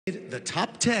The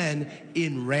top 10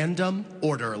 in random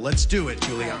order. Let's do it,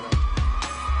 Juliana.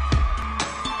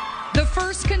 The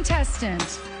first contestant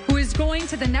who is going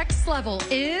to the next level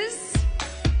is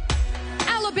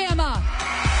Alabama.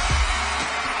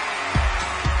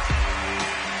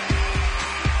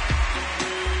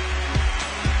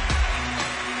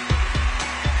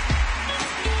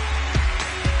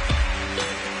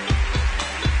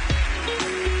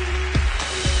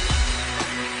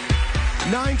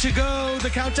 Nine to go. The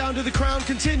countdown to the crown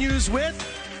continues with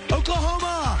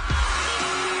Oklahoma.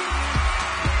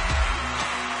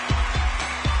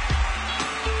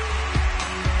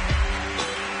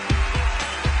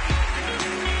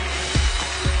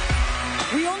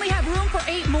 We only have room for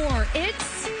 8 more.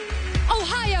 It's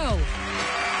Ohio.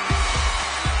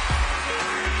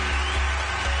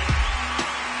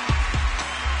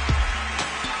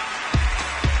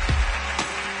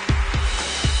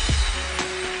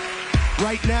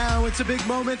 Right now, it's a big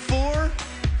moment for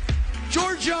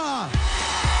Georgia.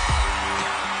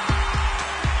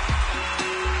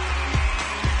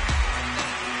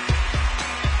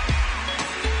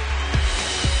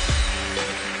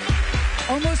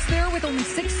 Almost there with only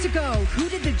 6 to go. Who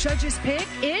did the judges pick?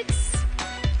 It's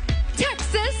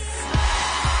Texas.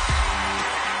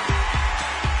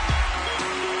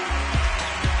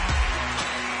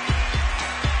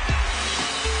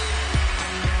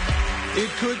 It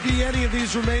could be any of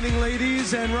these remaining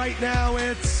ladies, and right now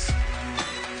it's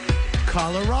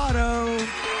Colorado.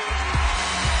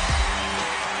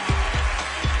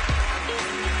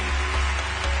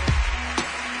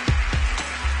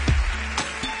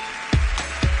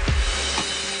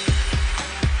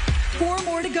 Four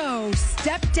more to go.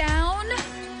 Step down,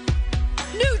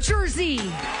 New Jersey.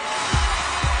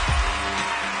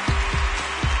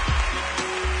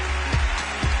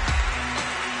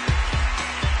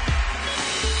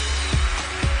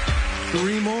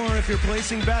 Three more if you're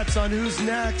placing bets on who's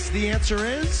next. The answer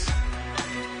is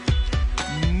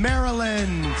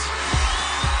Maryland.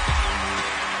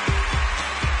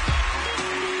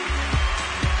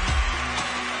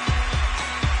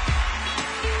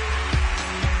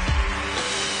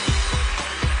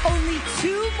 Only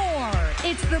 2 more.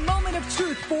 It's the moment of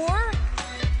truth for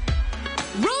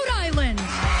Rhode Island.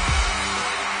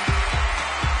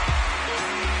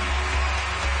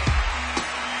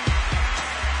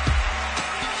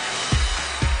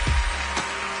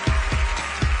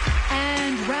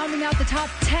 Rounding out the top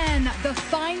 10, the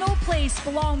final place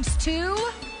belongs to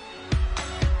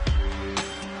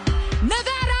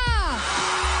Nevada.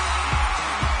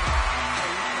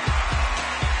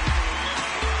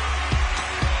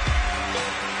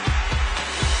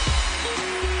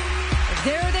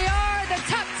 There they are, the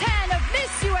top 10 of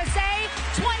Miss USA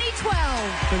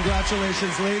 2012.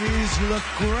 Congratulations, ladies. You look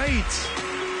great.